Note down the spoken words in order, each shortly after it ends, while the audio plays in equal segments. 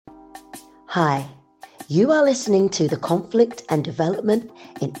Hi, you are listening to the Conflict and Development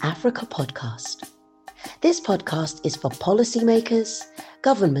in Africa podcast. This podcast is for policymakers,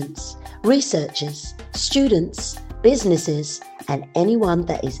 governments, researchers, students, businesses, and anyone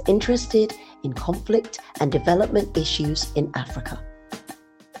that is interested in conflict and development issues in Africa.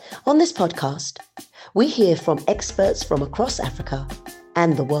 On this podcast, we hear from experts from across Africa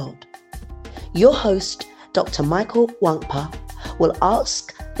and the world. Your host, Dr. Michael Wankpa, will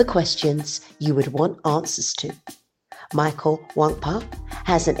ask the questions you would want answers to. Michael Wankpa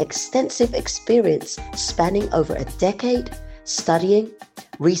has an extensive experience spanning over a decade studying,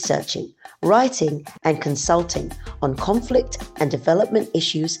 researching, writing, and consulting on conflict and development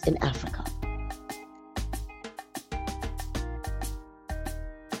issues in Africa.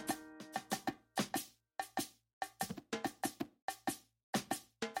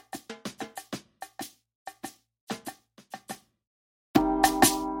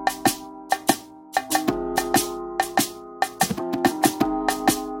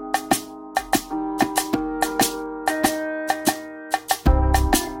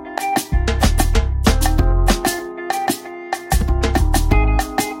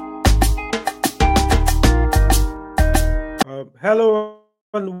 Hello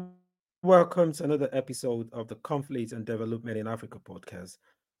and welcome to another episode of the Conflict and Development in Africa podcast.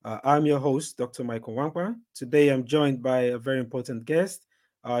 I'm your host, Dr. Michael Wankpa. Today I'm joined by a very important guest,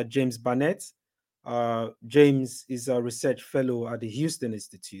 James Barnett. James is a research fellow at the Houston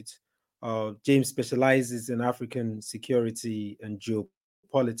Institute. James specializes in African security and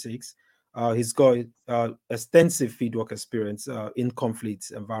geopolitics. He's got extensive fieldwork experience in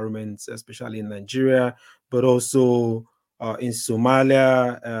conflict environments, especially in Nigeria, but also in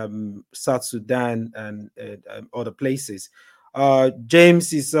Somalia, South Sudan, and other places.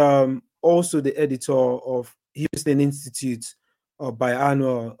 James is also the editor of Houston Institute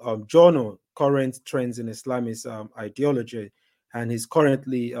biannual journal, Current Trends in Islamist Ideology, and he's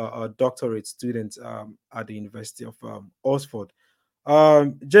currently a doctorate student at the University of Oxford.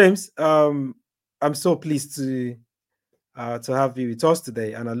 James, I'm so pleased to have you with us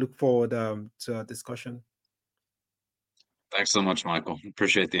today, and I look forward to our discussion. Thanks so much, Michael.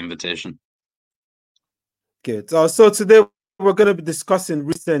 Appreciate the invitation. Good. So today we're going to be discussing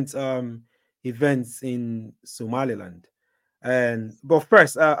recent events in Somaliland, but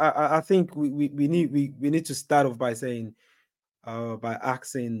first, I think we need to start off by saying by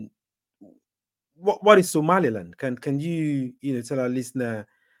asking what is Somaliland? Can you tell our listener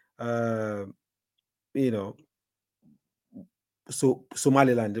so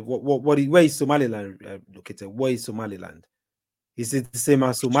Somaliland, where is Somaliland located? Where is Somaliland? Is it the same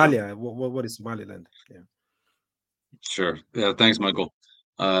as Somalia? Sure. What is Somaliland? Yeah. Sure. Yeah. Thanks, Michael.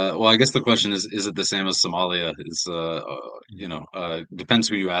 Well, I guess the question is it the same as Somalia? Is depends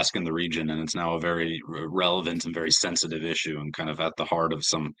who you ask in the region, and it's now a very relevant and very sensitive issue, and kind of at the heart of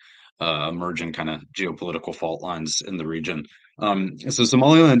some emerging kind of geopolitical fault lines in the region. So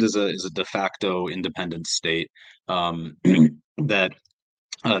Somaliland is a de facto independent state that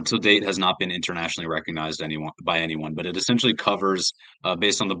to date has not been internationally recognized by anyone, but it essentially covers,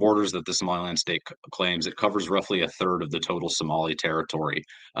 based on the borders that the Somaliland state claims, it covers roughly a third of the total Somali territory,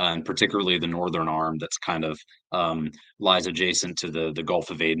 and particularly the northern arm that's kind of lies adjacent to the Gulf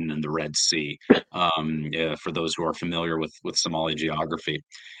of Aden and the Red Sea, for those who are familiar with Somali geography.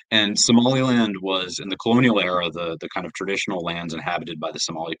 And Somaliland was, in the colonial era, the kind of traditional lands inhabited by the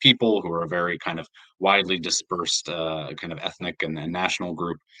Somali people, who are a very kind of widely dispersed kind of ethnic and national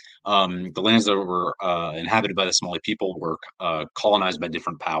group. The lands that were inhabited by the Somali people were colonized by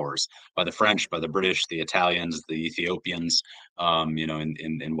different powers, by the French, by the British, the Italians, the Ethiopians,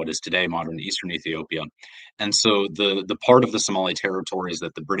 in what is today modern Eastern Ethiopia. And so the part of the Somali territories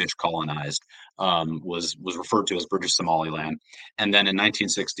that the British colonized was referred to as British Somaliland. And then in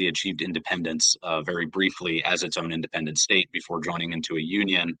 1960 achieved independence very briefly as its own independent state before joining into a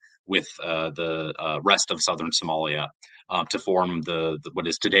union with the rest of southern Somalia to form the what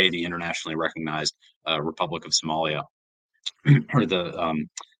is today the internationally recognized Republic of Somalia, or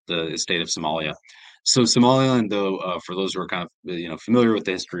the state of Somalia. So Somaliland, though, for those who are kind of familiar with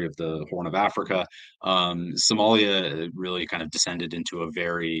the history of the Horn of Africa, Somalia really kind of descended into a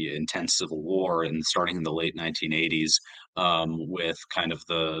very intense civil war, and starting in the late 1980s, with kind of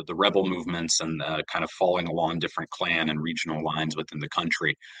the rebel movements and kind of falling along different clan and regional lines within the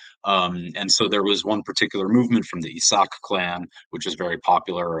country. And so there was one particular movement from the Isak clan, which is very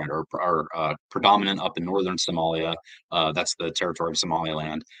popular and are predominant up in northern Somalia. That's the territory of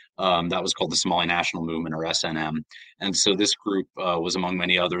Somaliland. That was called the Somali National Movement, or SNM. And so this group was among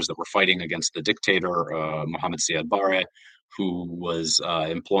many others that were fighting against the dictator, Mohammed Siad Barre, who was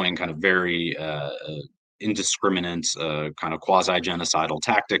employing kind of very indiscriminate, kind of quasi-genocidal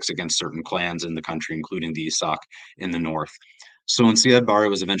tactics against certain clans in the country, including the Isaaq in the north. So when Siad Barre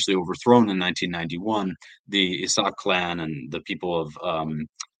was eventually overthrown in 1991, the Isaaq clan and the people of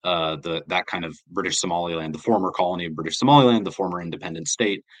that kind of British Somaliland, the former colony of British Somaliland, the former independent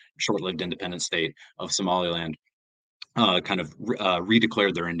state, short-lived independent state of Somaliland, kind of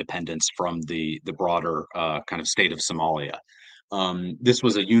redeclared their independence from the broader kind of state of Somalia. This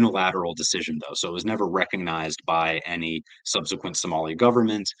was a unilateral decision, though, so it was never recognized by any subsequent Somali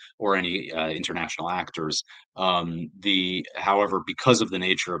government or any international actors. However, because of the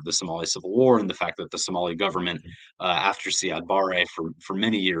nature of the Somali Civil War and the fact that the Somali government, after Siad Barre, for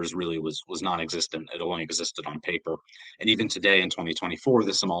many years really was non-existent. It only existed on paper, and even today in 2024,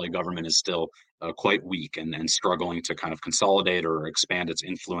 the Somali government is still quite weak and struggling to kind of consolidate or expand its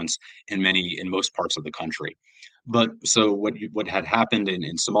influence in most parts of the country. But so what had happened in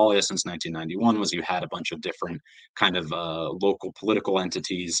Somalia since 1991 was you had a bunch of different kind of local political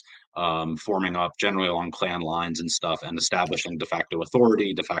entities forming up generally along clan lines and stuff and establishing de facto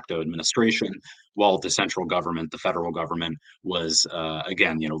authority, de facto administration, while the central government, the federal government, was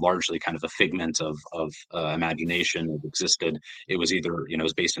again, largely kind of a figment of imagination. It existed. It was either, it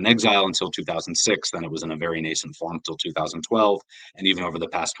was based in exile until 2006, then it was in a very nascent form until 2012, and even over the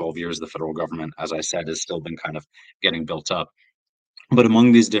past 12 years, the federal government, as I said, has still been kind of getting built up. But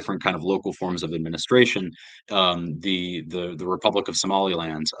among these different kind of local forms of administration, the Republic of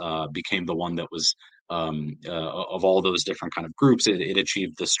Somaliland became the one that was of all those different kind of groups. It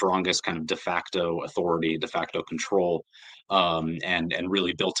achieved the strongest kind of de facto authority, de facto control, and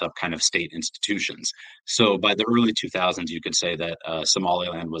really built up kind of state institutions. So by the early 2000s, you could say that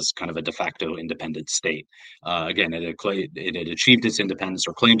Somaliland was kind of a de facto independent state. Again, it had achieved its independence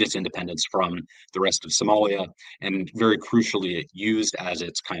or claimed its independence from the rest of Somalia, and very crucially, it used as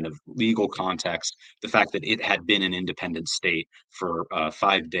its kind of legal context the fact that it had been an independent state for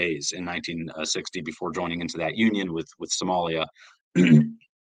 5 days in 1960 before joining into that union with Somalia.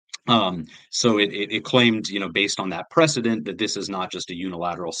 So it claimed, based on that precedent, that this is not just a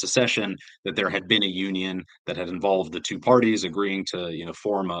unilateral secession, that there had been a union that had involved the two parties agreeing to,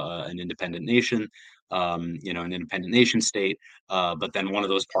 form an independent nation, an independent nation state. But then one of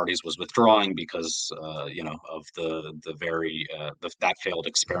those parties was withdrawing because, of that failed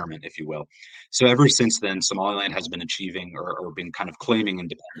experiment, if you will. So ever since then, Somaliland has been achieving or been kind of claiming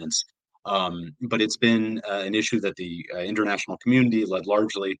independence. But it's been an issue that the international community, led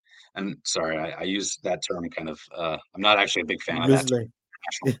largely, and sorry, I use that term kind of, I'm not actually a big fan of that term, Loosely.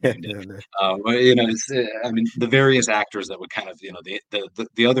 international community. But, it's, I mean, the various actors that would kind of,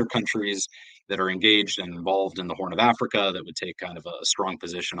 the other countries that are engaged and involved in the Horn of Africa that would take kind of a strong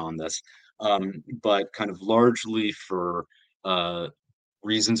position on this, but kind of largely for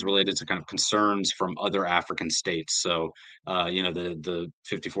reasons related to kind of concerns from other African states. So, the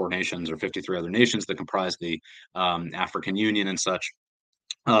 54 nations or 53 other nations that comprise the African Union and such.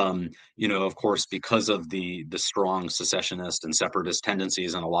 Of course, because of the strong secessionist and separatist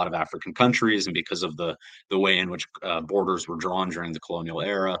tendencies in a lot of African countries, and because of the way in which borders were drawn during the colonial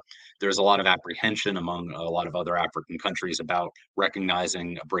era, there's a lot of apprehension among a lot of other African countries about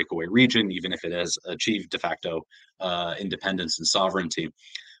recognizing a breakaway region, even if it has achieved de facto independence and sovereignty.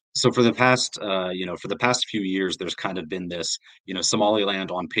 So for the past few years, there's kind of been this, Somaliland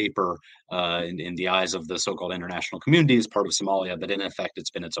on paper, in the eyes of the so-called international community, is part of Somalia, but in effect, it's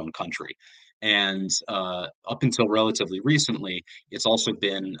been its own country. And up until relatively recently, it's also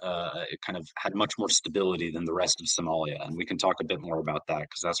been kind of had much more stability than the rest of Somalia. And we can talk a bit more about that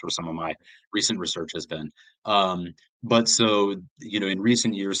because that's where some of my recent research has been. But so, in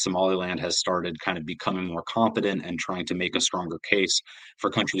recent years, Somaliland has started kind of becoming more competent and trying to make a stronger case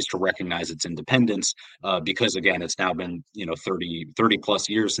for countries to recognize its independence, because again, it's now been 30 plus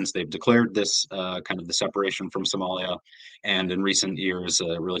years since they've declared this kind of the separation from Somalia, and in recent years,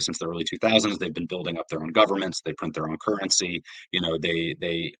 really since the early 2000s, they've been building up their own governments. They print their own currency.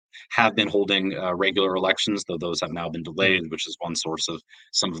 They have been holding regular elections, though those have now been delayed, which is one source of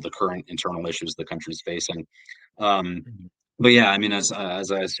some of the current internal issues the country's facing. But yeah, I mean, as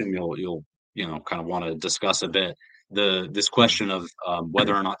I assume you'll kind of want to discuss a bit, this question of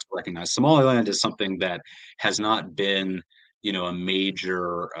whether or not to recognize Somaliland is something that has not been, a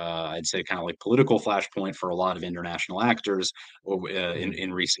major, I'd say, kind of like political flashpoint for a lot of international actors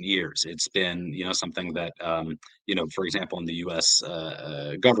in recent years. It's been, something that, for example, in the U.S.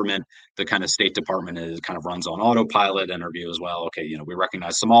 Government, the kind of State Department kind of runs on autopilot and reviews, well, okay, we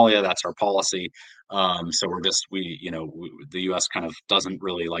recognize Somalia, that's our policy. So the U.S. kind of doesn't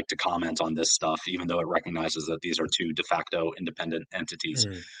really like to comment on this stuff, even though it recognizes that these are two de facto independent entities.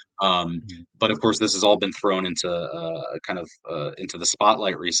 Mm. Um, Mm. but of course, this has all been thrown into into the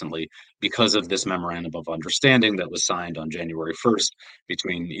spotlight recently because of this memorandum of understanding that was signed on January 1st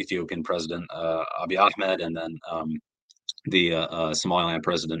between Ethiopian President Abiy Ahmed and then the Somaliland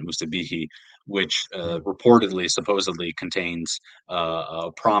president Musa Bihi, which Mm. reportedly, supposedly contains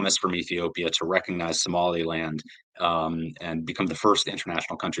a promise from Ethiopia to recognize Somaliland and become the first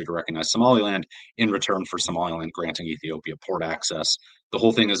international country to recognize Somaliland in return for Somaliland granting Ethiopia port access. The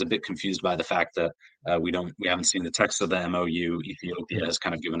whole thing is a bit confused by the fact that we haven't seen the text of the MOU. Ethiopia has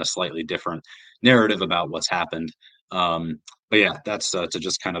kind of given a slightly different narrative about what's happened. But yeah, that's to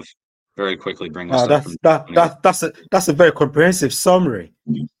just kind of very quickly bring us Wow, up from. that's a very comprehensive summary.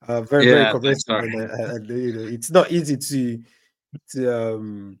 Very very Yeah, thanks. comprehensive, Sorry. and it's not easy to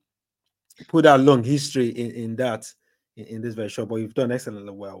put that long history in that in this very short. But you've done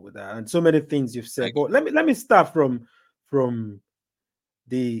excellently well with that, and so many things you've said. Thank you. But let me start from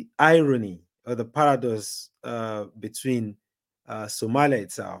the irony or the paradox between Somalia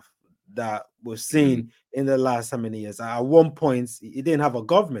itself that we've Mhm, seen in the last how many years. At one point, it didn't have a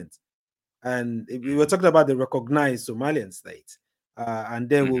government, and we were talking about the recognized Somalian state. And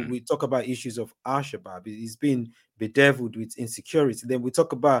then mhm, we talk about issues of Al-Shabaab. It's been bedeviled with insecurity. Then we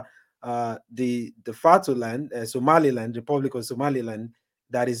talk about the Fatuland, Somaliland, Republic of Somaliland,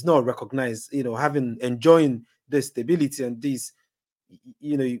 that is not recognized, having enjoying the stability and this,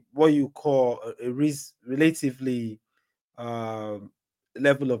 what you call a relatively um,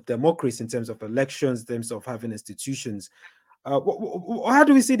 level of democracy in terms of elections, in terms of having institutions. How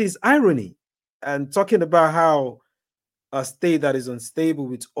do we see this irony and talking about how a state that is unstable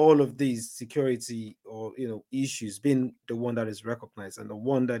with all of these security or issues being the one that is recognized and the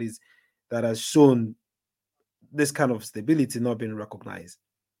one that has shown this kind of stability not being recognized?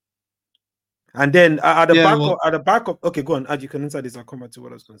 And then Yeah, well, at the back of okay, go on. As you can answer this, I'll come back to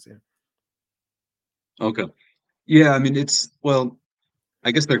what I was going to say. okay. Yeah, I mean,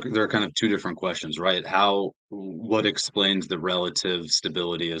 I guess there are kind of two different questions, right? What explains the relative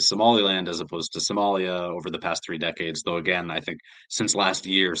stability of Somaliland as opposed to Somalia over the past 3 decades? Though again, I think since last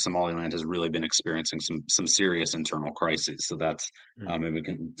year, Somaliland has really been experiencing some serious internal crises. So that's Mm. maybe we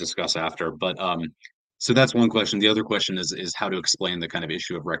can discuss after. But so that's one question. The other question is how to explain the kind of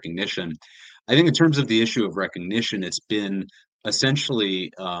issue of recognition. I think in terms of the issue of recognition, it's been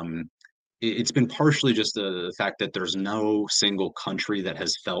essentially it's been partially just the fact that there's no single country that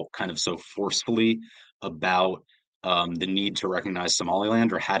has felt kind of so forcefully about the need to recognize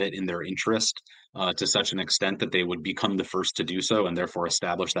Somaliland or had it in their interest to such an extent that they would become the first to do so and therefore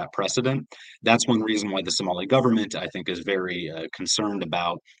establish that precedent. That's one reason why the Somali government, I think, is very concerned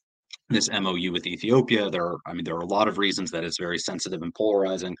about this MOU with Ethiopia. There are a lot of reasons that it's very sensitive and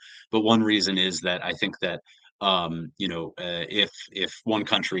polarizing, but one reason is that I think that if one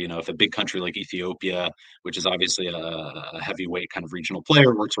country, if a big country like Ethiopia, which is obviously a heavyweight kind of regional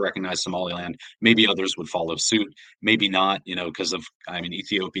player, were to recognize Somaliland, maybe others would follow suit. Maybe not, because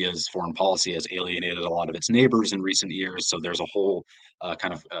Ethiopia's foreign policy has alienated a lot of its neighbors in recent years. So there's a whole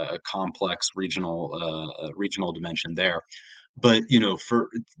kind of complex regional dimension there. But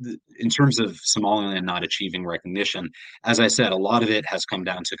in terms of Somaliland not achieving recognition, as I said, a lot of it has come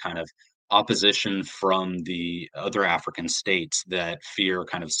down to kind of opposition from the other African states that fear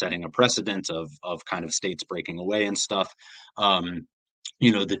kind of setting a precedent of kind of states breaking away and stuff. Um,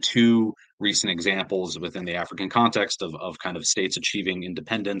 the two recent examples within the African context of kind of states achieving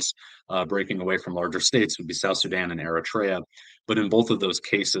independence, breaking away from larger states would be South Sudan and Eritrea. But in both of those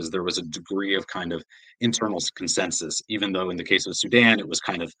cases, there was a degree of kind of internal consensus, even though in the case of Sudan, it was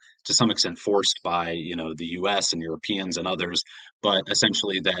kind of to some extent forced by, the US and Europeans and others. But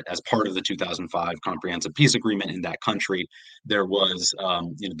essentially that as part of the 2005 comprehensive peace agreement in that country, there was,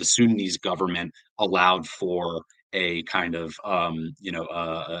 the Sudanese government allowed for a kind of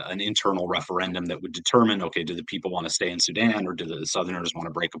an internal referendum that would determine, okay, do the people want to stay in Sudan or do the Southerners want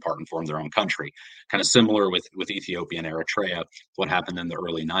to break apart and form their own country? Kind of similar with Ethiopia and Eritrea, what happened in the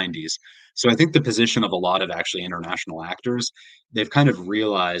early 90s. So I think the position of a lot of actually international actors, they've kind of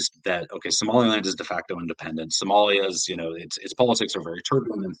realized that, okay, Somaliland is de facto independent. Somalia's, its politics are very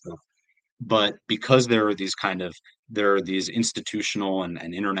turbulent and stuff, but because there are these institutional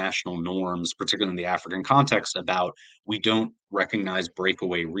and international norms, particularly in the African context, about we don't recognize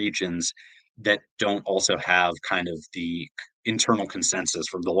breakaway regions that don't also have kind of the internal consensus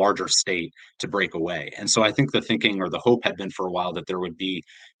from the larger state to break away. And so I think the thinking or the hope had been for a while that there would be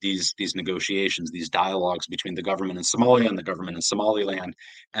these negotiations, these dialogues between the government in Somalia and the government in Somaliland,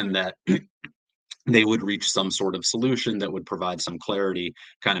 and that they would reach some sort of solution that would provide some clarity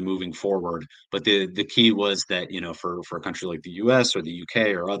kind of moving forward. But the key was that, for a country like the US or the UK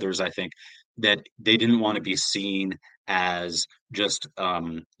or others, I think that they didn't want to be seen as just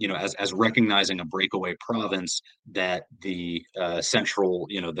as recognizing a breakaway province that the central,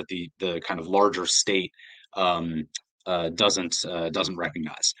 that the kind of larger state um, doesn't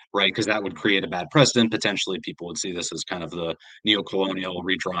recognize, right? Because that would create a bad precedent. Potentially, people would see this as kind of the neo-colonial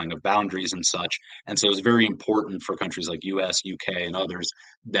redrawing of boundaries and such. And so it's very important for countries like US, UK, and others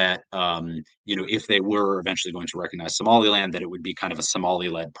that, if they were eventually going to recognize Somaliland, that it would be kind of a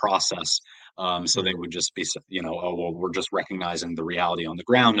Somali-led process. So they would just be, oh, well, we're just recognizing the reality on the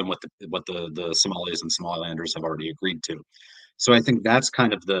ground and what the Somalis and Somalilanders have already agreed to. So I think that's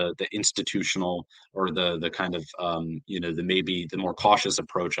kind of the institutional, or the kind of the maybe the more cautious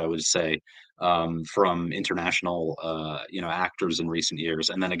approach, I would say, from international actors in recent years,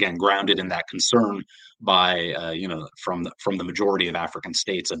 and then again grounded in that concern by from the majority of African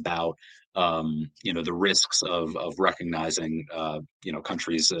states about the risks of recognizing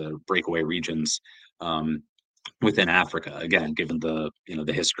countries, breakaway regions. Within Africa, again, given the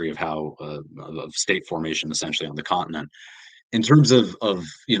history of how of state formation essentially on the continent. In terms of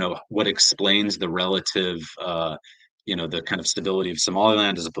what explains the relative the kind of stability of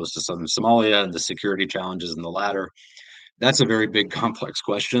Somaliland as opposed to southern Somalia and the security challenges in the latter, that's a very big complex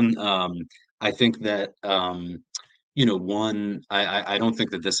question. I think that I don't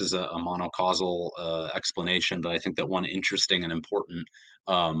think that this is a monocausal explanation, but I think that one interesting and important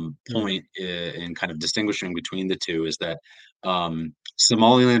point in kind of distinguishing between the two is that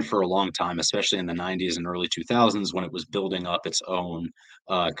Somaliland, for a long time, especially in the 90s and early 2000s, when it was building up its own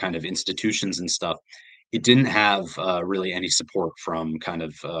kind of institutions and stuff, it didn't have really any support from kind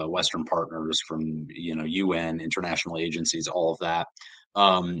of Western partners, from UN, international agencies, all of that.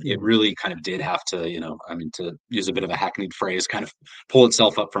 It really kind of did have to, to use a bit of a hackneyed phrase, kind of pull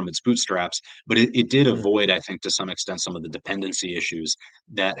itself up from its bootstraps. But it did avoid, I think, to some extent, some of the dependency issues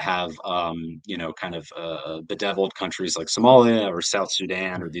that have, kind of bedeviled countries like Somalia or South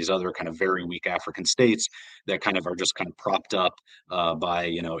Sudan or these other kind of very weak African states that kind of are just kind of propped up by,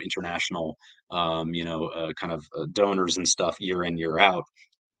 international, kind of donors and stuff year in, year out.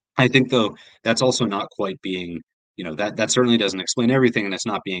 I think, though, that's also not quite being, that certainly doesn't explain everything, and it's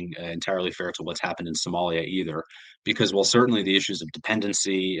not being entirely fair to what's happened in Somalia either, because while certainly the issues of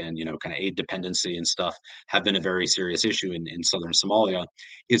dependency and kind of aid dependency and stuff have been a very serious issue in southern Somalia,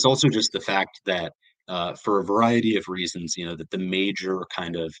 it's also just the fact that for a variety of reasons, that the major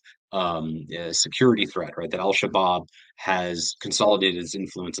kind of security threat, right, that Al-Shabaab has consolidated its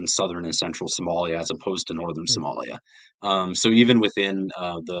influence in southern and central Somalia as opposed to northern Somalia. So even within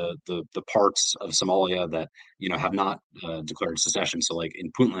the parts of Somalia that have not declared secession, so like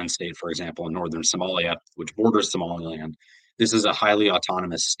in Puntland State, for example, in northern Somalia, which borders Somaliland, this is a highly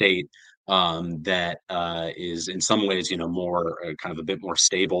autonomous state that is in some ways more kind of a bit more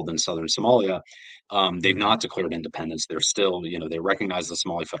stable than southern Somalia. They've not declared independence. They're still they recognize the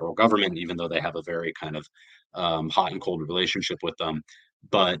Somali federal government, even though they have a very kind of hot and cold relationship with them.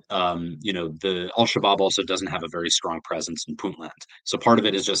 But the Al-Shabaab also doesn't have a very strong presence in Puntland. So part of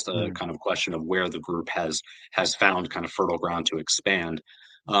it is just a kind of question of where the group has found kind of fertile ground to expand.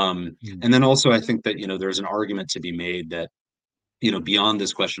 And then also I think that there's an argument to be made that beyond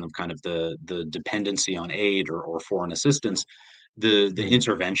this question of kind of the dependency on aid or foreign assistance, the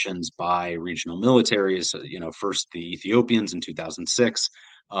interventions by regional militaries, first the Ethiopians in 2006.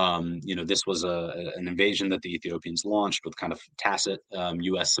 This was an invasion that the Ethiopians launched with kind of tacit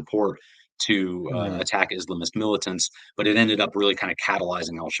U.S. support to attack Islamist militants, but it ended up really kind of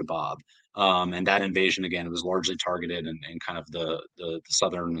catalyzing al-Shabaab. And that invasion, again, was largely targeted in kind of the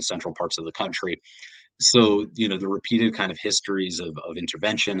southern and central parts of the country. So, the repeated kind of histories of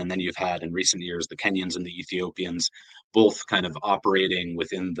intervention, and then you've had in recent years the Kenyans and the Ethiopians both kind of operating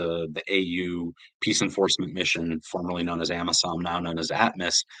within the AU peace enforcement mission, formerly known as AMISOM, now known as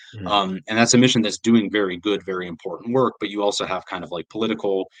ATMIS. And that's a mission that's doing very good, very important work, but you also have kind of like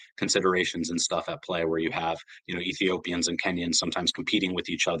political considerations and stuff at play where you have, Ethiopians and Kenyans sometimes competing with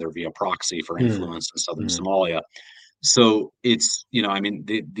each other via proxy for influence in southern Somalia. So it's,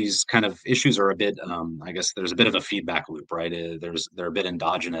 these kind of issues are a bit, I guess there's a bit of a feedback loop, right? They're a bit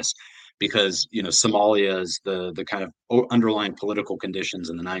endogenous because, Somalia's the kind of underlying political conditions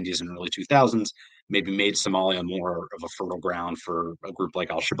in the 90s and early 2000s maybe made Somalia more of a fertile ground for a group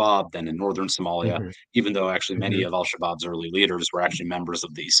like al-Shabaab than in northern Somalia, Mm-hmm. even though actually many Mm-hmm. of al-Shabaab's early leaders were actually members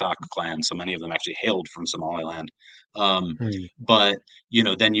of the Isaaq clan, so many of them actually hailed from Somaliland. But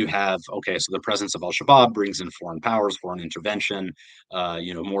then you have, okay, so the presence of al-Shabaab brings in foreign powers, foreign intervention,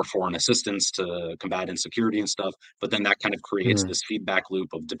 more foreign assistance to combat insecurity and stuff. But then that kind of creates Mm-hmm. this feedback loop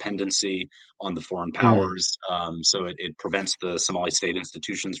of dependency on the foreign Mm-hmm. powers. So it prevents the Somali state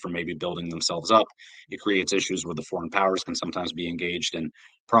institutions from maybe building themselves up. It creates issues where the foreign powers can sometimes be engaged in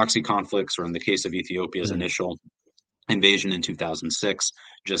proxy conflicts, or in the case of Ethiopia's initial invasion in 2006,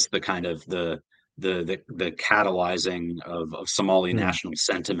 just the kind of the catalyzing of Somali national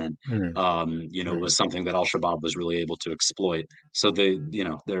sentiment, was something that al-Shabaab was really able to exploit. So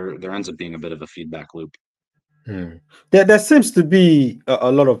there ends up being a bit of a feedback loop. There seems to be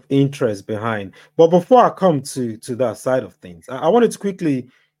a lot of interest behind. But before I come to that side of things, I wanted to quickly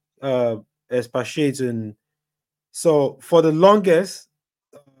expatiate on. So for the longest,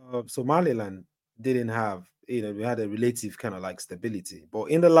 Somaliland didn't have, we had a relative kind of like stability. But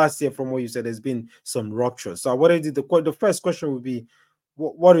in the last year, from what you said, there's been some rupture. So I wanted the first question would be,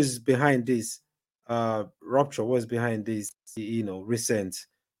 what is behind this rupture? What is behind this, recent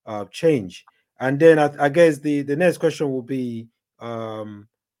change? And then I guess the next question will be,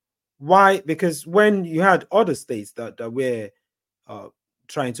 why? Because when you had other states that were uh,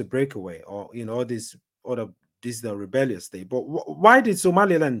 trying to break away, or all these other this the rebellious state, but why did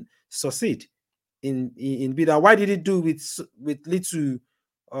Somaliland succeed in Bida? Why did it do with little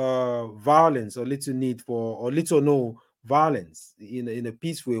violence, or little need for, or little no violence in a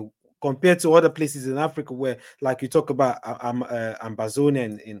peaceful, compared to other places in Africa where, like you talk about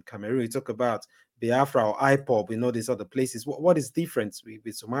Ambazonia in Cameroon, you talk about Biafra or IPOB in all these other places. What is different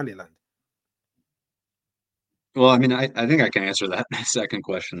with Somaliland? Well, I mean, I think I can answer that second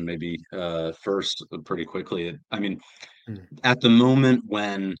question maybe first pretty quickly. I mean, Mm, at the moment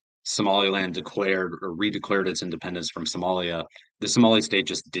when Somaliland declared or redeclared its independence from Somalia, the Somali state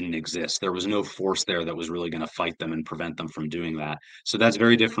just didn't exist. There was no force there that was really going to fight them and prevent them from doing that. So that's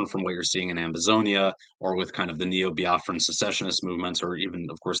very different from what you're seeing in Ambazonia, or with kind of the neo-Biafran secessionist movements, or even,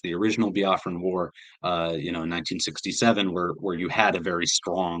 of course, the original Biafran War, in 1967, where you had a very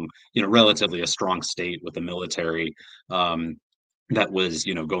strong, relatively a strong state with a military. That was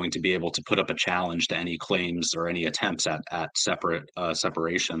going to be able to put up a challenge to any claims or any attempts at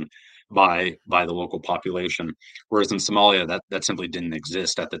separation by the local population, whereas in Somalia that simply didn't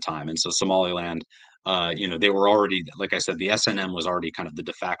exist at the time. And so Somaliland, they were already, like I said, the SNM was already kind of the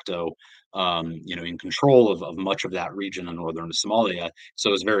de facto, in control of much of that region in northern Somalia.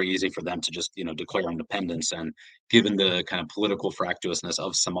 So it was very easy for them to just declare independence. And given the kind of political fractiousness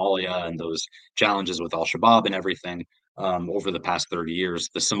of Somalia and those challenges with al-Shabaab and everything, over the past 30 years,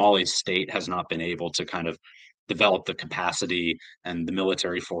 the Somali state has not been able to kind of develop the capacity and the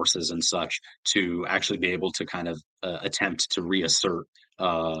military forces and such to actually be able to kind of attempt to reassert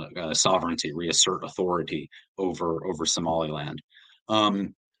sovereignty, reassert authority over Somaliland.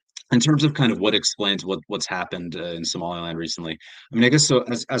 Um, in terms of kind of what explains what's happened in Somaliland recently, I mean, I guess so.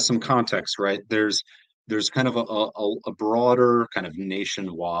 As some context, right? There's kind of a broader kind of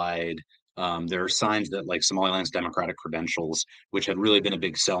nationwide. There are signs that, like, Somaliland's democratic credentials, which had really been a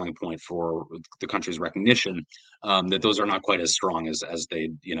big selling point for the country's recognition, that those are not quite as strong as they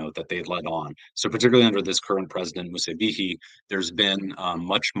that they'd led on. So particularly under this current president Musa Bihi, there's been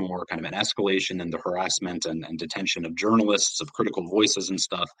much more kind of an escalation in the harassment and detention of journalists, of critical voices and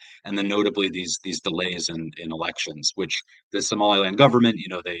stuff, and then notably these delays in elections, which the Somaliland government,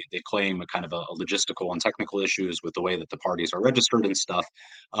 they claim a kind of a logistical and technical issues with the way that the parties are registered and stuff.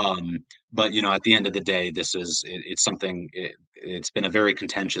 But at the end of the day, it's something. It's been a very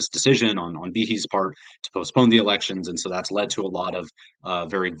contentious decision on Bihi's part to postpone the elections, and so that's led to a lot of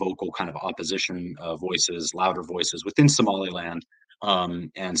very vocal kind of opposition voices, louder voices within Somaliland,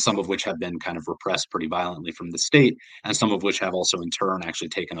 and some of which have been kind of repressed pretty violently from the state, and some of which have also in turn actually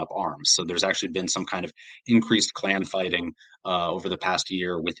taken up arms. So there's actually been some kind of increased clan fighting over the past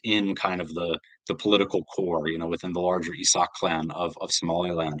year within kind of the political core, within the larger Isaaq clan of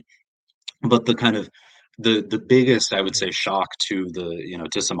Somaliland. But the kind of the biggest, I would say, shock to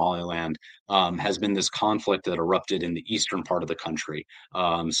to Somaliland has been this conflict that erupted in the eastern part of the country.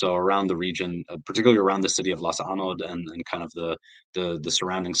 So around the region, particularly around the city of Las Anod and kind of the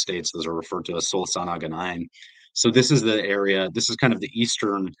surrounding states, those are referred to as Sultan Aganaim. So this is the area. This is kind of the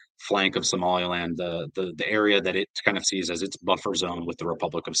eastern flank of Somaliland, the area that it kind of sees as its buffer zone with the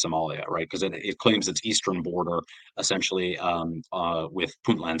Republic of Somalia, right? Because it claims its eastern border essentially with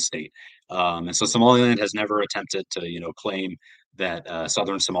Puntland State. And so Somaliland has never attempted to, claim that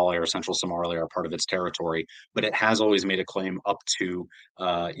southern Somalia or central Somalia are part of its territory, but it has always made a claim up to,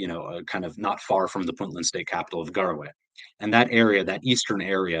 kind of not far from the Puntland state capital of Garowe. And that area, that eastern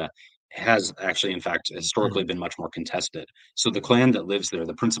area, has actually, in fact, historically been much more contested. So the clan that lives there,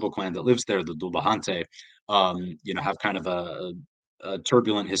 the principal clan that lives there, the Dulbahante, have kind of a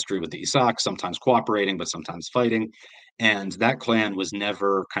turbulent history with the Isak, sometimes cooperating, but sometimes fighting. And that clan was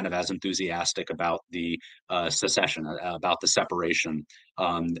never kind of as enthusiastic about the secession, about the separation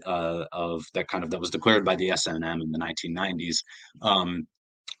of that was declared by the SNM in the 1990s.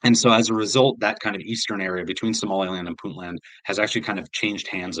 And so as a result, that kind of eastern area between Somaliland and Puntland has actually kind of changed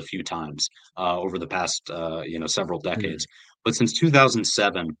hands a few times over the past, several decades. But since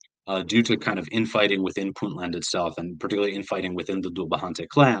 2007, due to kind of infighting within Puntland itself, and particularly infighting within the Dulbahante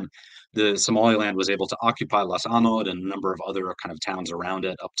clan, the Somaliland was able to occupy Las Anod and a number of other kind of towns around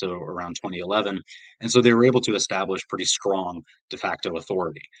it up to around 2011. And so they were able to establish pretty strong de facto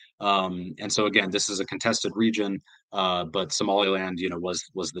authority. And so again, this is a contested region, but Somaliland,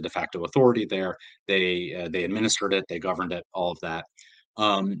 was the de facto authority there. They administered it, they governed it, all of that.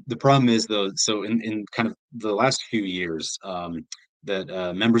 The problem is though, so in kind of the last few years,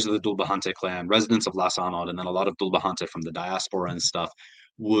 that members of the Dulbahante clan, residents of Las Anod, and then a lot of Dulbahante from the diaspora and stuff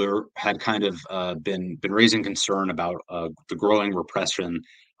had kind of been raising concern about the growing repression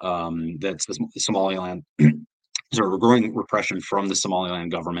that's the Somaliland sort of growing repression from the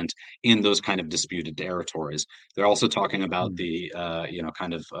Somaliland government in those kind of disputed territories. They're also talking about the,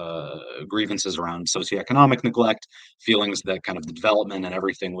 grievances around socioeconomic neglect, feelings that kind of the development and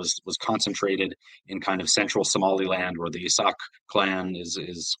everything was concentrated in kind of central Somaliland, where the Isak clan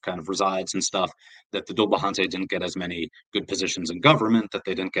is kind of resides and stuff. That the Dulbahante didn't get as many good positions in government, that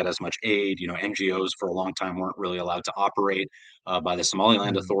they didn't get as much aid. NGOs for a long time weren't really allowed to operate by the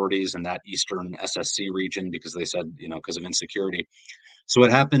Somaliland authorities in that eastern SSC region because they said, because of insecurity. So what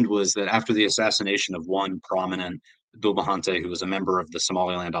happened was that after the assassination of one prominent Dulbahante, who was a member of the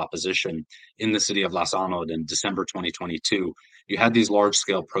Somaliland opposition in the city of Las Anod in December 2022, you had these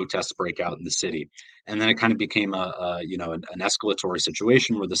large-scale protests break out in the city. And then it kind of became an escalatory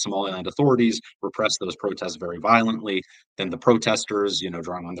situation where the Somaliland authorities repressed those protests very violently. Then the protesters,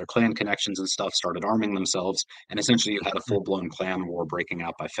 drawing on their clan connections and stuff, started arming themselves. And essentially you had a full-blown clan war breaking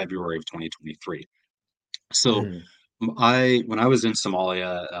out by February of 2023. So when I was in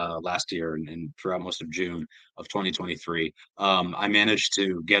Somalia last year and throughout most of June of 2023, I managed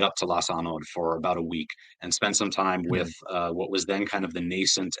to get up to Las Anod for about a week and spend some time with what was then kind of the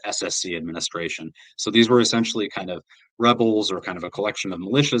nascent SSC administration. So these were essentially kind of rebels or kind of a collection of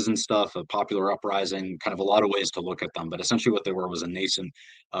militias and stuff, a popular uprising, kind of a lot of ways to look at them. But essentially what they were was a nascent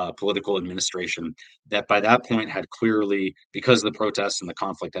political administration that by that point had clearly, because the protests and the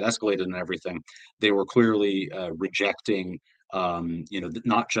conflict had escalated and everything, they were clearly rejecting,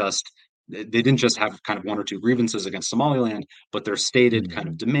 not just they didn't just have kind of one or two grievances against Somaliland, but their stated kind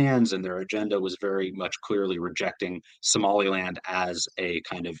of demands and their agenda was very much clearly rejecting Somaliland as a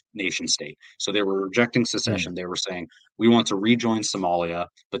kind of nation state. So they were rejecting secession. They were saying, we want to rejoin Somalia,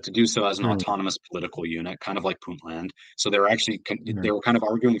 but to do so as an autonomous political unit, kind of like Puntland. So they were kind of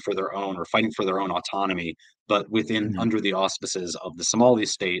arguing for their own or fighting for their own autonomy, but under the auspices of the Somali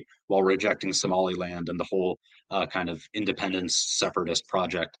state, while rejecting Somaliland and the whole kind of independence separatist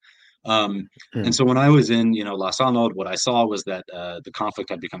project. And so when I was in, Las Anod, what I saw was that the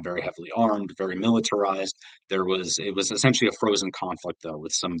conflict had become very heavily armed, very militarized. It was essentially a frozen conflict, though,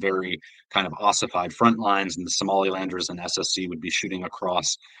 with some very kind of ossified front lines, and the Somalilanders and SSC would be shooting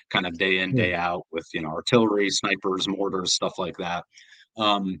across kind of day in, day out with, artillery, snipers, mortars, stuff like that.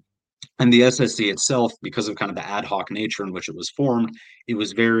 And the SSC itself, because of kind of the ad hoc nature in which it was formed, it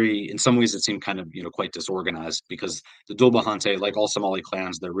was in some ways, it seemed kind of, quite disorganized because the Dulbahante, like all Somali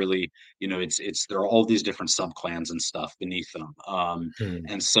clans, they're really, there are all these different sub clans and stuff beneath them.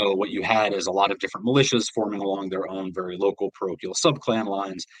 And so what you had is a lot of different militias forming along their own very local parochial sub clan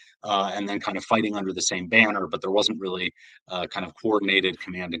lines, and then kind of fighting under the same banner, but there wasn't really kind of coordinated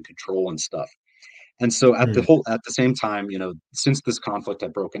command and control and stuff. And so at the same time, since this conflict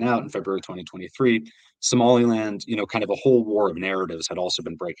had broken out in February 2023, Somaliland, kind of a whole war of narratives had also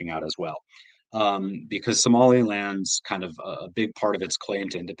been breaking out as well. Because Somaliland's kind of a big part of its claim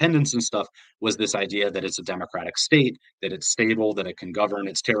to independence and stuff was this idea that it's a democratic state, that it's stable, that it can govern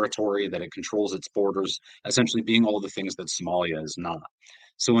its territory, that it controls its borders, essentially being all the things that Somalia is not.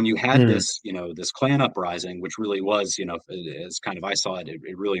 So when you had this, this clan uprising, which really was, as kind of I saw it,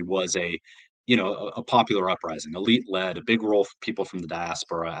 it really was a popular uprising, elite led, a big role for people from the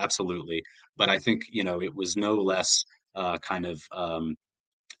diaspora, absolutely. But I think, it was no less kind of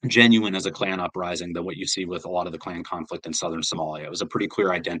genuine as a clan uprising than what you see with a lot of the clan conflict in southern Somalia. It was a pretty clear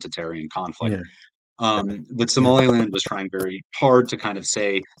identitarian conflict. Yeah. But Yeah. Somaliland was trying very hard to kind of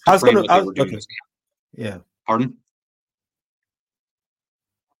say, I to was frame gonna. what I they was were doing okay. as, Yeah. pardon?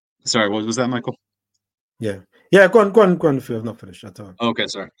 Sorry, what was that, Michael? Yeah. Yeah. Go on. If you have not finished at all. Okay,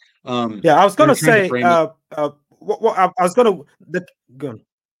 sorry. Yeah, I was They were gonna trying to say. frame it. What I was gonna. Go on.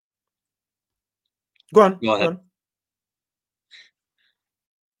 Go on. Go Go ahead. on.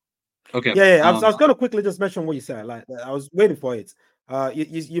 Okay. Yeah. I was gonna quickly just mention what you said. Like I was waiting for it.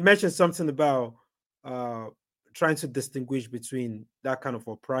 You mentioned something about trying to distinguish between that kind of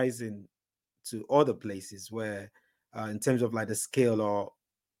uprising to other places where, in terms of like the scale, or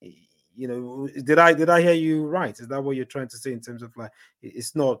did I hear you right? Is that what you're trying to say in terms of like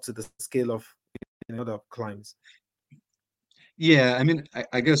it's not to the scale of other climes? Yeah, I mean,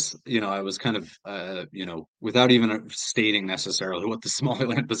 I guess, I was kind of, without even stating necessarily what the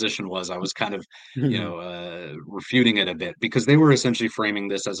Somaliland position was, I was kind of, refuting it a bit because they were essentially framing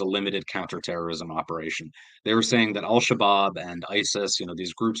this as a limited counterterrorism operation. They were saying that Al-Shabaab and ISIS,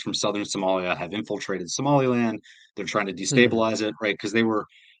 these groups from southern Somalia have infiltrated Somaliland. They're trying to Hmm. destabilize it, right? Because they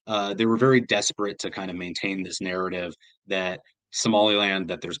were very desperate to kind of maintain this narrative that Somaliland,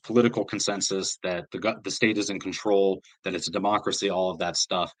 that there's political consensus, that the state is in control, that it's a democracy, all of that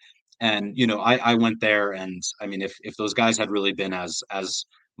stuff. And I went there, and I mean, if those guys had really been as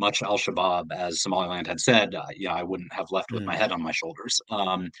much Al Shabaab as Somaliland had said, yeah, I wouldn't have left with my Hmm. head on my shoulders.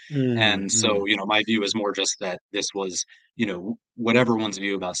 And Hmm. so, my view is more just that this was, whatever one's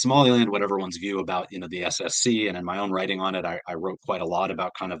view about Somaliland, whatever one's view about, the SSC, and in my own writing on it, I wrote quite a lot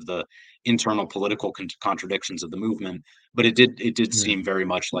about kind of the internal political contradictions of the movement, but it did Hmm. seem very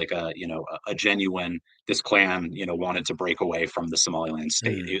much like a genuine, this clan wanted to break away from the Somaliland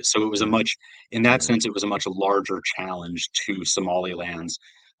state. Hmm. So it was a Hmm. much, in that Hmm. sense, it was a much larger challenge to Somaliland's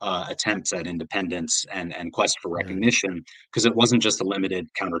attempts at independence and quest for Hmm. recognition, because it wasn't just a limited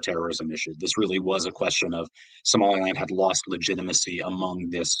counterterrorism issue. This really was a question of Somaliland had lost legitimacy among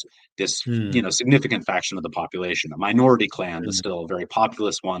this Hmm. significant faction of the population, a minority clan, but Hmm. still a very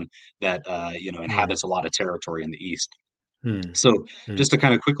populous one that Hmm. inhabits a lot of territory in the east. Hmm. So Hmm. just to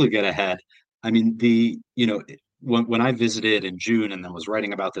kind of quickly get ahead, I mean, when I visited in June and then was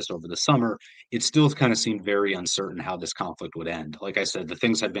writing about this over the summer, it still kind of seemed very uncertain how this conflict would end. Like I said, the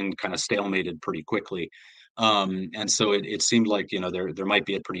things had been kind of stalemated pretty quickly. And so it seemed like, there might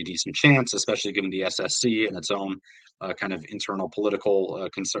be a pretty decent chance, especially given the SSC and its own kind of internal political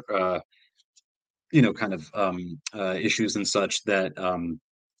concern, kind of issues and such, that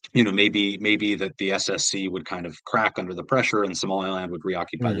maybe that the SSC would kind of crack under the pressure and Somaliland would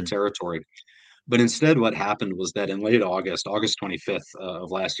reoccupy the Hmm. territory. But instead, what happened was that in late August, August 25th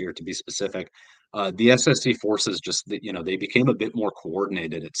of last year, to be specific, the SSC forces just, they became a bit more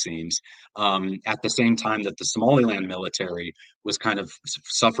coordinated, it seems, at the same time that the Somaliland military was kind of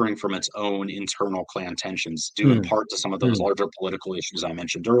suffering from its own internal clan tensions, due in Hmm. part to some of those Hmm. larger political issues I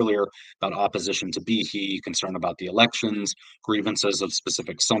mentioned earlier about opposition to Bihi, concern about the elections, grievances of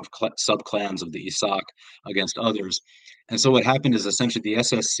specific sub-clans of the Isak against others. And so what happened is essentially the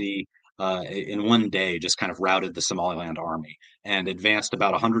SSC in one day just kind of routed the Somaliland army and advanced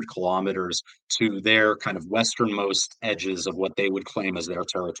about 100 kilometers to their kind of westernmost edges of what they would claim as their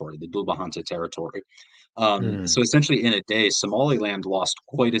territory, the Dulbahante territory. Hmm. So essentially, in a day, Somaliland lost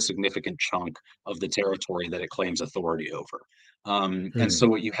quite a significant chunk of the territory that it claims authority over. And Hmm. so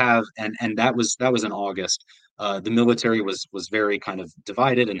what you have, and that was in August. The military was very kind of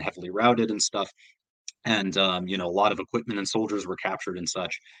divided and heavily routed and stuff, and a lot of equipment and soldiers were captured and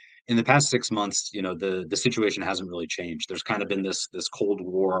such. In the past 6 months, the situation hasn't really changed. There's kind of been this Cold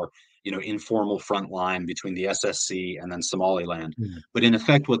War, informal front line between the SSC and then Somaliland. Hmm. But in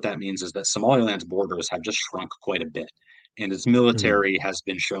effect, what that means is that Somaliland's borders have just shrunk quite a bit, and its Hmm. military has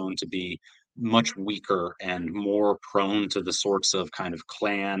been shown to be much weaker and more prone to the sorts of kind of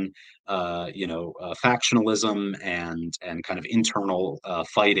clan, factionalism and kind of internal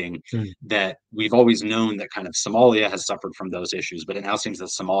fighting Hmm. that we've always known that kind of Somalia has suffered from those issues, but it now seems that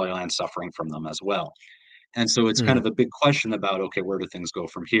Somaliland's suffering from them as well. And so it's kind Hmm. of a big question about, okay, where do things go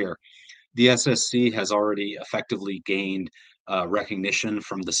from here? The SSC has already effectively gained recognition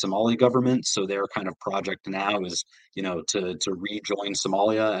from the Somali government. So their kind of project now is, to rejoin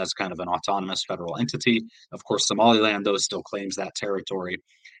Somalia as kind of an autonomous federal entity. Of course, Somaliland, though, still claims that territory.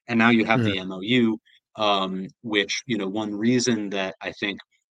 And now you have Hmm. the MOU, which, one reason that I think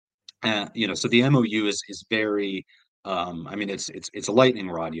so the MOU is very, I mean, it's a lightning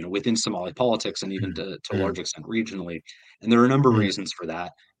rod, within Somali politics and even to a Hmm. large extent regionally. And there are a number of Hmm. reasons for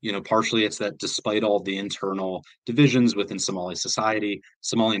that. partially it's that despite all the internal divisions within Somali society,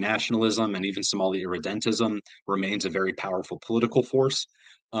 Somali nationalism and even Somali irredentism remains a very powerful political force.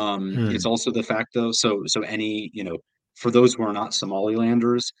 It's also the fact, though, so any, for those who are not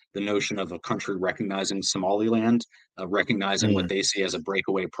Somalilanders, the notion of a country recognizing Somaliland, recognizing what they see as a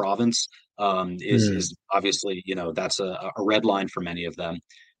breakaway province, is obviously, that's a red line for many of them.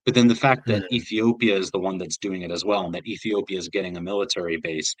 But then the fact that Ethiopia is the one that's doing it as well, and that Ethiopia is getting a military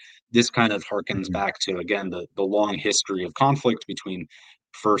base, this kind of harkens back to, again, the long history of conflict between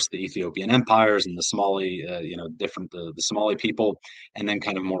first the Ethiopian empires and the Somali, the Somali people, and then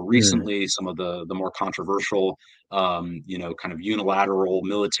kind of more recently some of the more controversial, kind of unilateral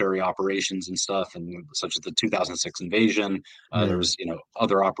military operations and stuff, and such as the 2006 invasion. There was,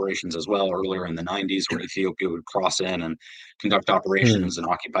 other operations as well earlier in the 90s where Ethiopia would cross in and conduct operations and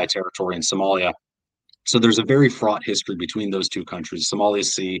occupy territory in Somalia. So there's a very fraught history between those two countries.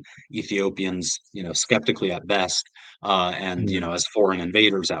 Somalis see Ethiopians, skeptically at best, and as foreign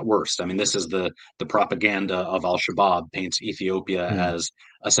invaders at worst. I mean, this is the propaganda of Al-Shabaab paints Ethiopia as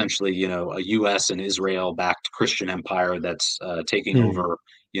essentially, a U.S. and Israel-backed Christian empire that's taking over,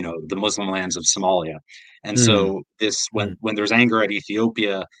 the Muslim lands of Somalia. And so this, when there's anger at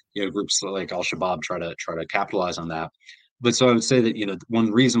Ethiopia, groups like Al-Shabaab try to capitalize on that. But so I would say that,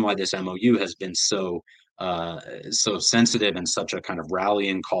 one reason why this MOU has been so sensitive and such a kind of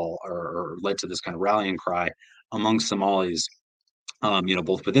rallying call, or led to this kind of rallying cry among Somalis,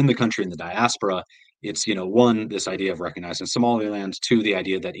 both within the country and the diaspora. It's, one, this idea of recognizing Somaliland; two, the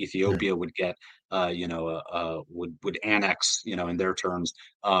idea that Ethiopia would get, would annex, in their terms,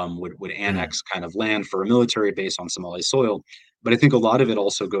 would annex kind of land for a military base on Somali soil. But I think a lot of it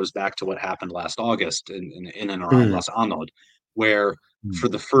also goes back to what happened last August in and around Las Anod, where for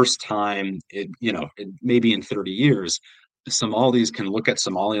the first time, maybe in 30 years, Somalis can look at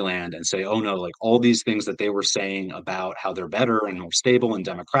Somaliland and say, oh no, like all these things that they were saying about how they're better and more stable and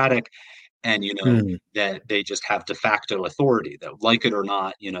democratic, and that they just have de facto authority, that, like it or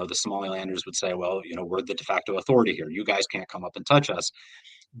not, the Somalilanders would say, well, we're the de facto authority here, you guys can't come up and touch us.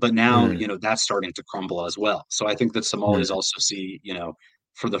 But now, that's starting to crumble as well. So I think that Somalis also see,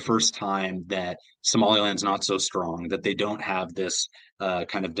 for the first time, that Somaliland's not so strong, that they don't have this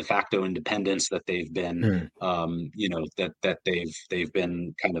kind of de facto independence that they've been, that they've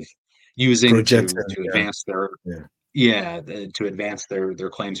been kind of using to advance their to advance their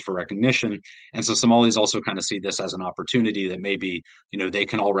claims for recognition. And so Somalis also kind of see this as an opportunity that maybe, they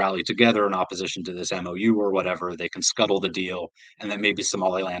can all rally together in opposition to this MOU or whatever. They can scuttle the deal, and that maybe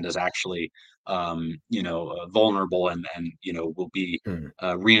Somaliland is actually, vulnerable and will be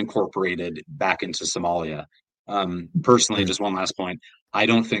reincorporated back into Somalia. Personally, just one last point. I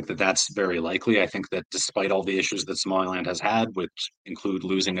don't think that that's very likely. I think that despite all the issues that Somaliland has had, which include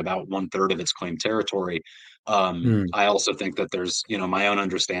losing about 1/3 of its claimed territory, I also think that there's, my own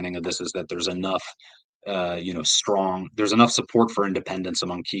understanding of this is that there's enough, there's enough support for independence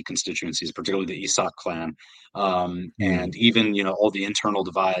among key constituencies, particularly the Isak clan, and even, all the internal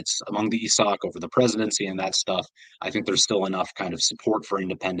divides among the Isak over the presidency and that stuff. I think there's still enough kind of support for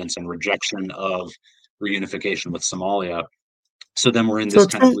independence and rejection of reunification with Somalia. So then we're in this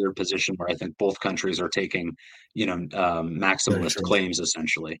kind of weird position where I think both countries are taking, maximalist claims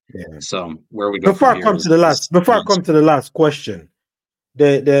essentially. Yeah. So where we go before I come to the last question,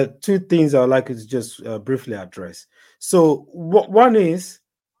 there are two things I would like to just briefly address. So one is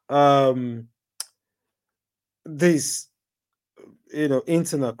this,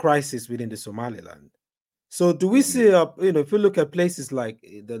 internal crisis within the Somaliland. So do we see, if we look at places like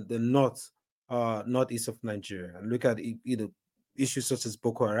the northeast of Nigeria and look at, issues such as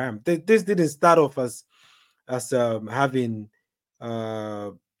Boko Haram, this didn't start off as having,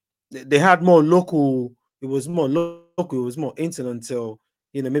 they had more local, it was more local, it was more internal until,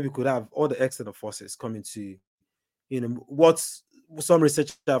 maybe could have all the external forces coming to, what some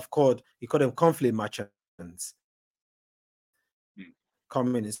researchers have called, them conflict merchants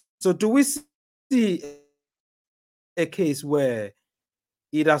coming in. So do we see a case where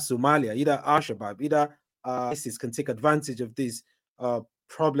either Somalia, either Al-Shabaab, either ISIS can take advantage of this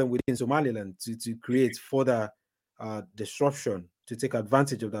problem within Somaliland to create further disruption, to take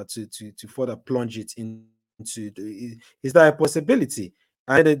advantage of that, to further plunge it into, is that a possibility?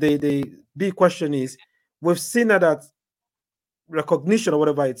 And the big question is, we've seen that recognition or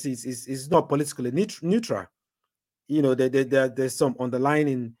whatever it is not politically neutral. There's some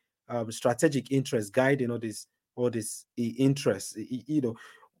underlying strategic interest guiding all this interest.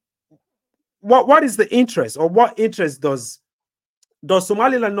 What is the interest, or what interest does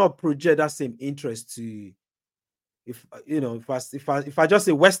Somaliland not project that same interest to if if I just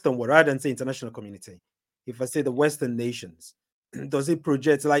say Western world rather than say international community, if I say the Western nations, does it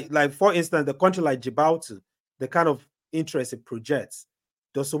project like for instance the country like Djibouti, the kind of interest it projects?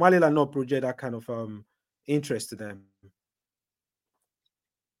 Does Somaliland not project that kind of interest to them?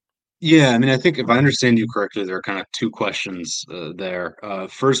 Yeah, I mean, I think if I understand you correctly, there are kind of two questions there.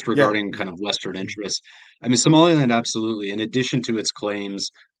 First, Yeah. regarding kind of Western interests, I mean, Somaliland absolutely, in addition to its claims,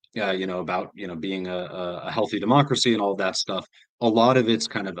 about being a healthy democracy and all of that stuff, a lot of its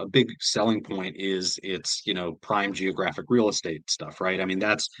kind of a big selling point is its prime geographic real estate stuff, right? I mean,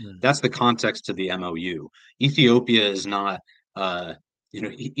 Mm, that's the context to the MOU. Ethiopia is not.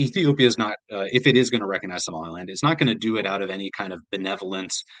 Ethiopia is not, if it is going to recognize Somaliland, it's not going to do it out of any kind of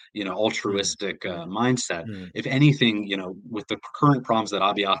benevolence, mm, altruistic mm, mindset. mm, If anything, with the current problems that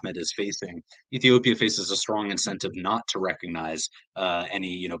Abiy Ahmed is facing, Ethiopia faces a strong incentive not to recognize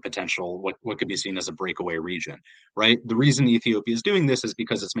any, potential what could be seen as a breakaway region, right? The reason Ethiopia is doing this is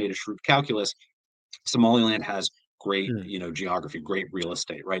because it's made a shrewd calculus. Somaliland has great, mm, geography, great real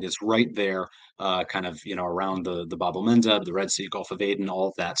estate, right? It's right there, kind of, around the Bab el Mandeb, the Red Sea, Gulf of Aden, all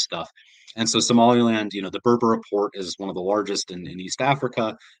of that stuff. And so Somaliland, the Berbera port is one of the largest in East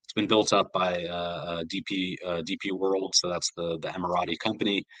Africa. It's been built up by DP World, so that's the Emirati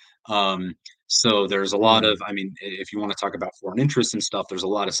company. Um, so there's a lot of, mm, I mean, if you want to talk about foreign interests and stuff, there's a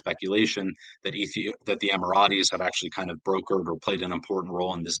lot of speculation that that the Emiratis have actually kind of brokered or played an important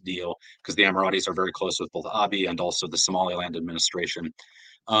role in this deal, because the Emiratis are very close with both Abiy and also the Somaliland administration.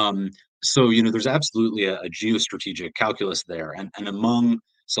 Um, so there's absolutely a geostrategic calculus there, and among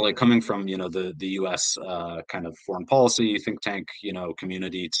so like coming from the U.S. Kind of foreign policy think tank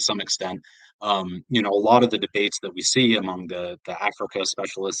community to some extent, a lot of the debates that we see among the Africa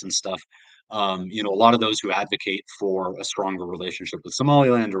specialists and stuff, a lot of those who advocate for a stronger relationship with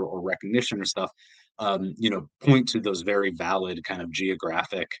Somaliland or recognition or stuff, point to those very valid kind of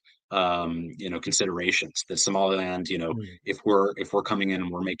geographic considerations that Somaliland, mm, if we're coming in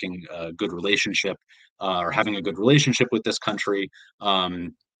and we're making a good relationship, or having a good relationship with this country,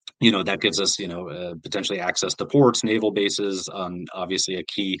 that gives us, potentially access to ports, naval bases, obviously a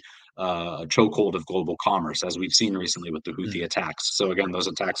key chokehold of global commerce, as we've seen recently with the Houthi mm, attacks. So again, those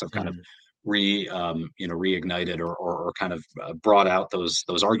attacks have kind of mm, reignited or kind of brought out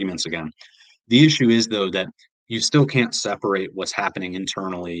those arguments again. The issue is, though, that you still can't separate what's happening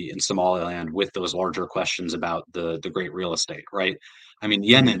internally in Somaliland with those larger questions about the great real estate, right? I mean, mm,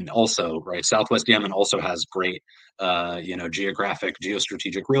 Yemen also, right? Southwest Yemen also has great, geographic,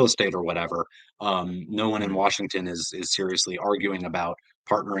 geostrategic real estate or whatever. No one in mm, Washington is seriously arguing about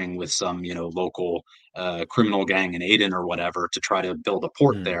partnering with some, local criminal gang in Aden or whatever to try to build a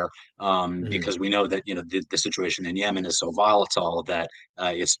port mm, there, mm, because we know that the situation in Yemen is so volatile that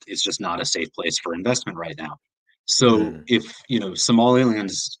it's just not a safe place for investment right now. So mm, if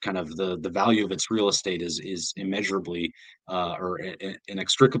Somaliland's kind of the value of its real estate is immeasurably or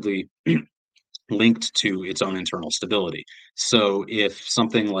inextricably linked to its own internal stability. So if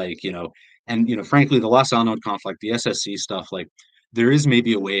something like, and frankly, the Las Anod conflict, the SSC stuff, like there is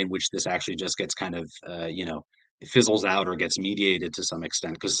maybe a way in which this actually just gets kind of, it fizzles out or gets mediated to some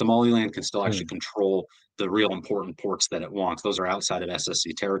extent, because Somaliland can still actually mm, control the real important ports that it wants. Those are outside of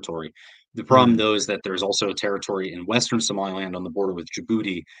SSC territory. The problem, mm, though, is that there's also a territory in Western Somaliland on the border with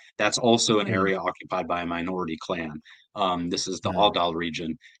Djibouti. That's also an mm, area occupied by a minority clan. This is the mm, Aldal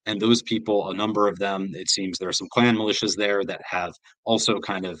region. And those people, a number of them, it seems there are some clan militias there that have also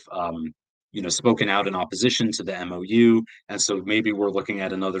kind of, spoken out in opposition to the MOU. And so maybe we're looking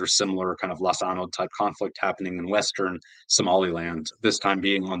at another similar kind of Lasano type conflict happening in Western Somaliland, this time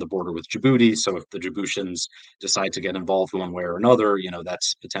being on the border with Djibouti. So if the Djiboutians decide to get involved one way or another,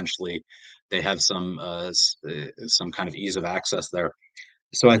 that's potentially, they have some kind of ease of access there.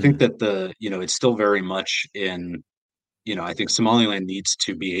 So I think mm, that it's still very much in, I think Somaliland needs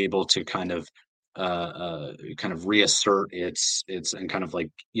to be able to kind of reassert its and kind of like,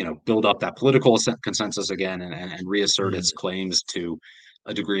 build up that political consensus again, and reassert its mm, claims to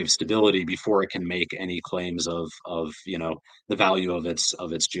a degree of stability before it can make any claims of the value of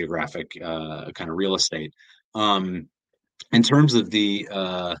its geographic kind of real estate. Um, in terms of the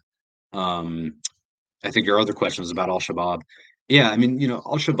um, I think your other question was about Al Shabaab. Yeah, I mean,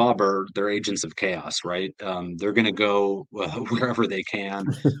 Al Shabaab they're agents of chaos, right? They're going to go wherever they can,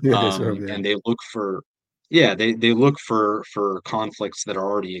 yes, well, yeah. and they look for, yeah, they look for conflicts that are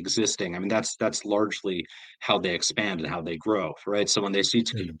already existing. I mean, that's largely how they expand and how they grow, right? So when they see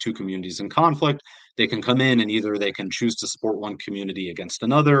Mm, two communities in conflict, they can come in and either they can choose to support one community against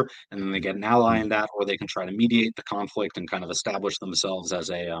another, and then they get an ally mm, in that, or they can try to mediate the conflict and kind of establish themselves as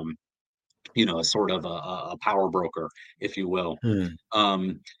a a sort of a power broker, if you will. mm,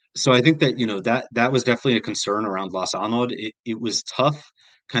 Um, so I think that, that was definitely a concern around Las Anod. It was tough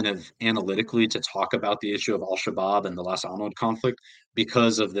kind of analytically to talk about the issue of Al-Shabaab and the Las Anod conflict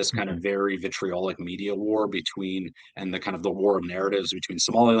because of this kind of mm, very vitriolic media war and the kind of the war of narratives between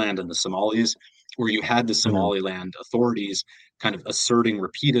Somaliland and the Somalis, where you had the mm, Somaliland authorities kind of asserting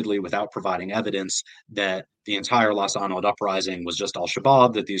repeatedly without providing evidence that the entire Las Anod uprising was just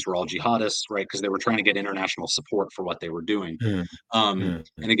Al-Shabaab, that these were all jihadists, right? Because they were trying to get international support for what they were doing. mm, mm,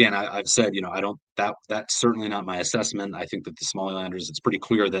 And again, I've said, I don't that's certainly not my assessment. I think that the Somalilanders, it's pretty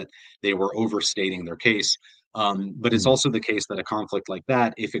clear that they were overstating their case. But it's mm, also the case that a conflict like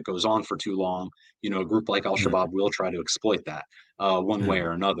that, if it goes on for too long, a group like Al mm, Shabaab will try to exploit that one way mm.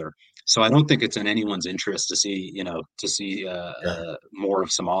 or another. So I don't think it's in anyone's interest to see Yeah. more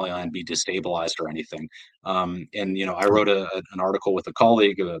of Somaliland be destabilized or anything. And I wrote an article with a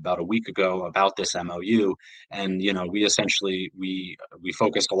colleague about a week ago about this MOU, and we essentially we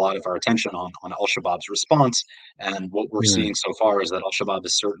focused a lot of our attention on Al Shabaab's response, and what we're Mm, seeing so far is that Al Shabaab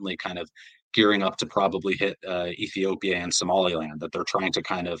is certainly kind of gearing up to probably hit Ethiopia and Somaliland. That they're trying to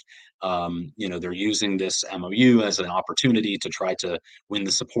kind of they're using this MOU as an opportunity to try to win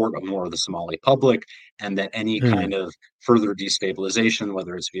the support of more of the Somali public, and that any mm, kind of further destabilization,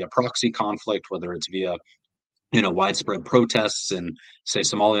 whether it's via proxy conflict, whether it's via widespread protests in, say,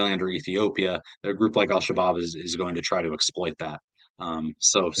 Somaliland or Ethiopia, a group like Al Shabaab is going to try to exploit that.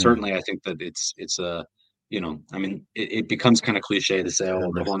 So mm. certainly, I think that it's a, I mean, it becomes kind of cliche to say,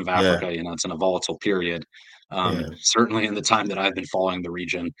 oh, the Horn of Yeah. Africa, it's in a volatile period. Yeah. Certainly, in the time that I've been following the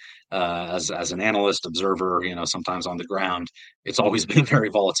region as an analyst, observer, sometimes on the ground, it's always been a very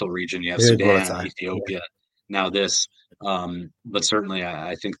volatile region. You have Very Sudan, volatile. Ethiopia, now this. But certainly,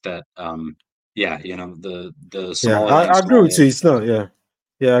 I think that yeah, the Yeah, Somaliland, I agree with Somalia. you. It's not, yeah.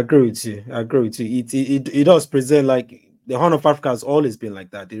 Yeah, I agree with you. I agree with you. It does present like the Horn of Africa has always been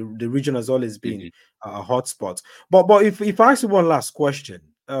like that. The region has always been Mhm, a hotspot. But if I ask you one last question,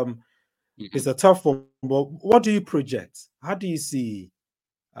 mhm. it's a tough one, but what do you project?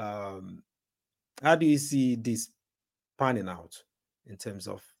 Um how do you see this panning out in terms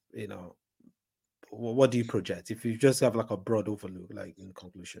of, you know, what do you project? If you just have like a broad overview, like in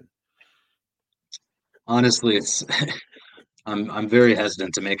conclusion. Honestly, it's I'm very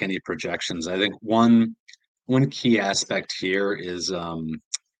hesitant to make any projections. I think one key aspect here is the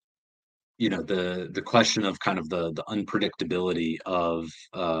question of kind of the unpredictability of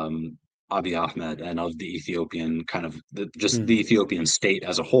Abiy Ahmed and of the Ethiopian kind of just the Mm, Ethiopian state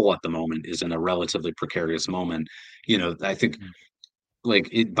as a whole at the moment is in a relatively precarious moment. I think mm, like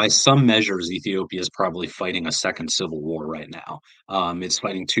it by some measures, Ethiopia is probably fighting a second civil war right now. It's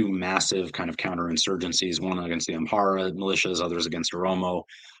fighting two massive kind of counterinsurgencies, one against the Amhara militias, others against Oromo,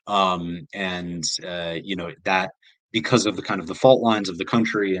 and that because of the kind of the fault lines of the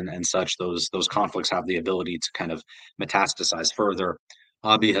country and such, those conflicts have the ability to kind of metastasize further.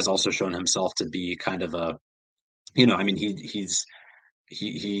 Abiy has also shown himself to be kind of a, I mean, he's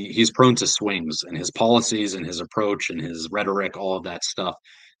prone to swings in his policies and his approach and his rhetoric, all of that stuff.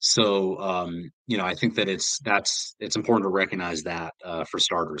 So I think that it's important to recognize that for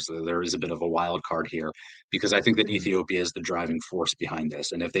starters, there is a bit of a wild card here because I think that mm, Ethiopia is the driving force behind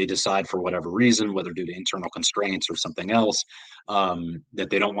this, and if they decide for whatever reason, whether due to internal constraints or something else, that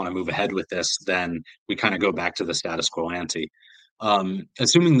they don't want to move ahead with this, then we kind of go back to the status quo ante.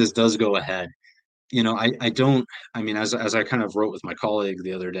 Assuming this does go ahead, I don't, I mean, as I kind of wrote with my colleague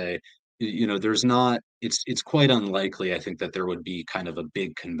the other day, there's not, it's quite unlikely, I think, that there would be kind of a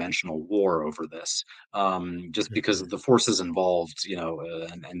big conventional war over this, just because of the forces involved,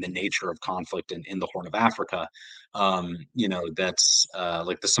 and the nature of conflict in the Horn of Africa. That's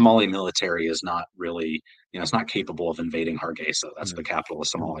like the Somali military is not really, it's not capable of invading Hargeisa. That's the mm, capital of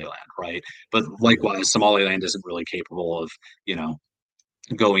mm, Somaliland, right? But mm, likewise, Somaliland isn't really capable of, you know,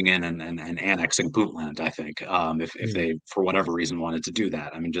 going in and annexing Puntland, I think, if mm, they for whatever reason wanted to do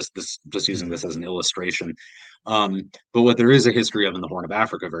that. I mean, just using mm, this as an illustration. But what there is a history of in the Horn of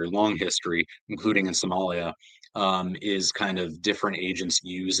Africa, a very long history, including in Somalia, is kind of different agents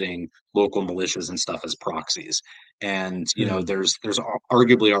using local militias and stuff as proxies. And mm, there's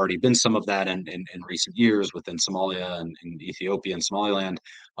arguably already been some of that in recent years within Somalia and Ethiopia and Somaliland.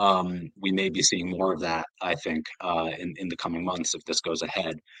 We may be seeing more of that, I think, in the coming months if this goes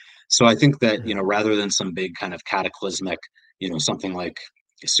ahead. So I think that, mm, rather than some big kind of cataclysmic, something like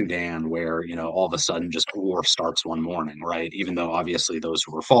Sudan, where, all of a sudden just war starts one morning, right? Even though obviously those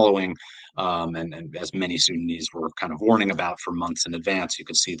who were following, and as many Sudanese were kind of warning about for months in advance, you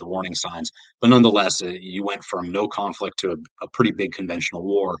could see the warning signs. But nonetheless, you went from no conflict to a pretty big conventional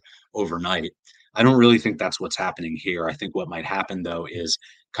war overnight. I don't really think that's what's happening here. I think what might happen, though, is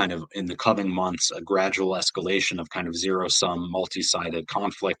kind of in the coming months, a gradual escalation of kind of zero-sum, multi-sided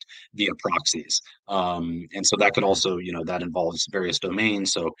conflict via proxies. And so that could also, that involves various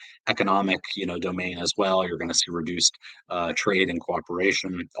domains. So economic, domain as well. You're going to see reduced trade and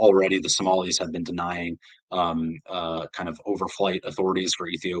cooperation. Already, the Somalis have been denying kind of overflight authorities for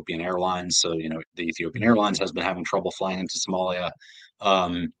Ethiopian Airlines. So, the Ethiopian Airlines has been having trouble flying into Somalia.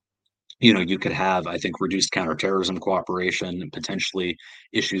 You could have, I think, reduced counterterrorism cooperation, potentially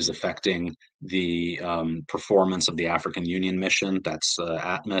issues affecting the performance of the African Union mission, that's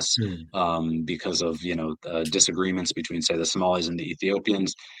ATMIS, because of, disagreements between, say, the Somalis and the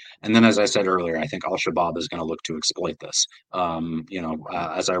Ethiopians. And then, as I said earlier, I think al-Shabaab is going to look to exploit this.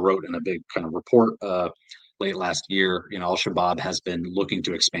 As I wrote in a big kind of report late last year, al-Shabaab has been looking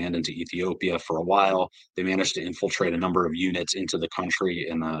to expand into Ethiopia for a while. They managed to infiltrate a number of units into the country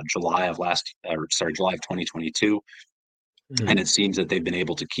in July of 2022. And it seems that they've been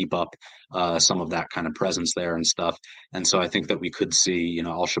able to keep up some of that kind of presence there and stuff. And so I think that we could see,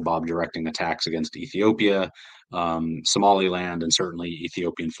 al-Shabaab directing attacks against Ethiopia, Somaliland, and certainly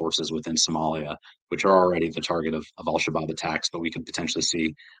Ethiopian forces within Somalia, which are already the target of al-Shabaab attacks. But we could potentially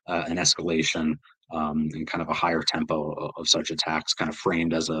see an escalation and kind of a higher tempo of such attacks, kind of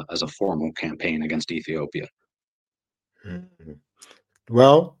framed as a formal campaign against Ethiopia.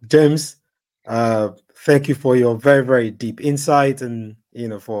 Well, James, thank you for your very, very deep insight and,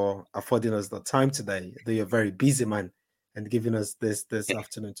 for affording us the time today. Though you're a very busy man and giving us this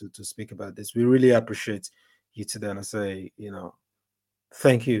afternoon to speak about this. We really appreciate you today. And I say,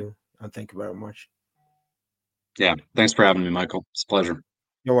 thank you. And thank you very much. Yeah. Thanks for having me, Michael. It's a pleasure.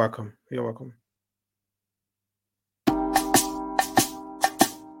 You're welcome. You're welcome.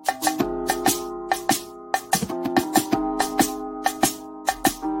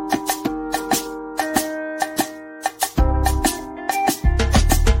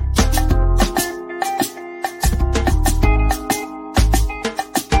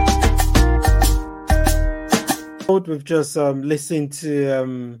 We've just listened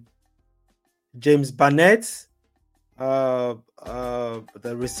to James Barnett, the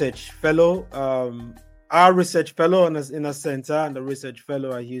research fellow, our research fellow in a center, and the research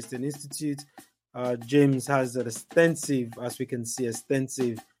fellow at Houston Institute. James has an extensive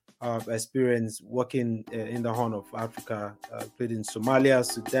experience working in the Horn of Africa, including Somalia,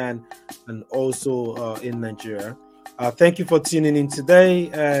 Sudan, and also in Nigeria. Thank you for tuning in today,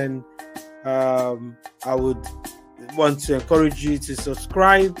 and I would want to encourage you to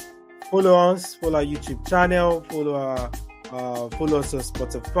subscribe, follow us, follow our YouTube channel, follow us on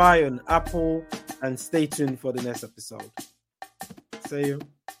Spotify, on Apple, and stay tuned for the next episode. See you.